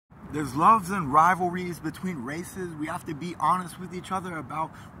there's loves and rivalries between races. We have to be honest with each other about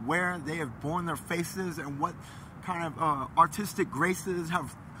where they have borne their faces and what kind of artistic graces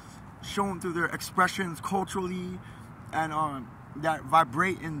have shown through their expressions culturally, and that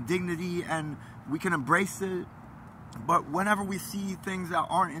vibrate in dignity, and we can embrace it. But whenever we see things that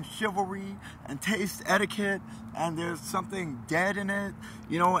aren't in chivalry and taste etiquette, and there's something dead in it,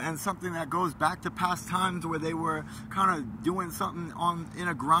 you know, and something that goes back to past times where they were kind of doing something in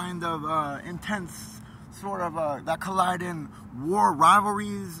a grind of intense sort of that collide in war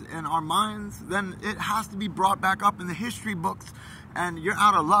rivalries in our minds, then it has to be brought back up in the history books. And you're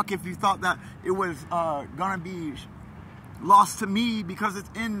out of luck if you thought that it was gonna be lost to me, because it's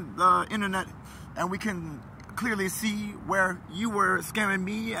in the internet and we can clearly see where you were scamming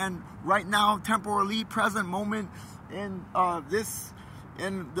me. And right now, temporally, present moment, in the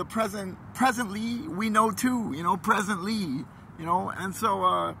presently, we know too, you know, presently, you know. And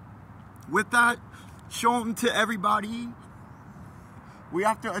so with that, show them to everybody. We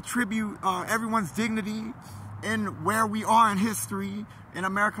have to attribute everyone's dignity in where we are in history. In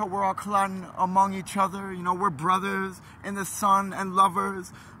America, we're all colliding among each other. You know, we're brothers in the sun and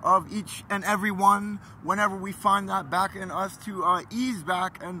lovers of each and every one. Whenever we find that back in us, to ease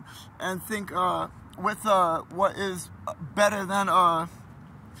back and think with what is better than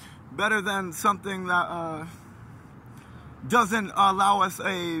something that doesn't allow us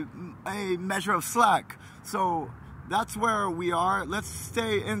a measure of slack. So that's where we are. Let's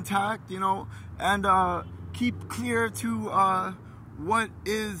stay intact, you know, and keep clear to what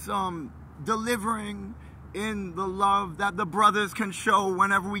is delivering in the love that the brothers can show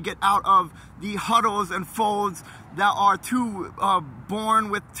whenever we get out of the huddles and folds that are too born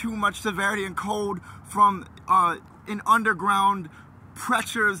with too much severity and cold from in underground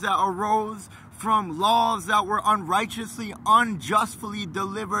pressures that arose from laws that were unjustly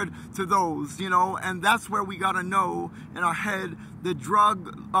delivered to those, you know. And that's where we gotta know in our head, the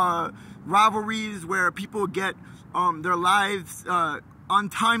drug rivalries where people get their lives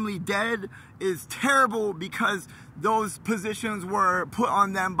untimely dead is terrible, because those positions were put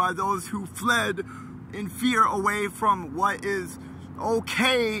on them by those who fled in fear away from what is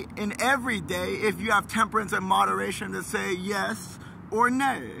okay in every day, if you have temperance and moderation to say yes or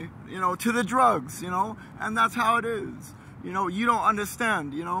nay, you know, to the drugs, you know. And that's how it is, you know. You don't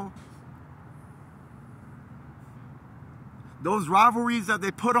understand, you know. Those rivalries that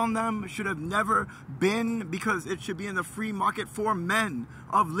they put on them should have never been, because it should be in the free market for men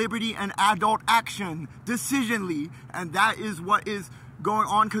of liberty and adult action, decisionally. And that is what is going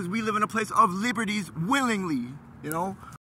on, because we live in a place of liberties willingly, you know.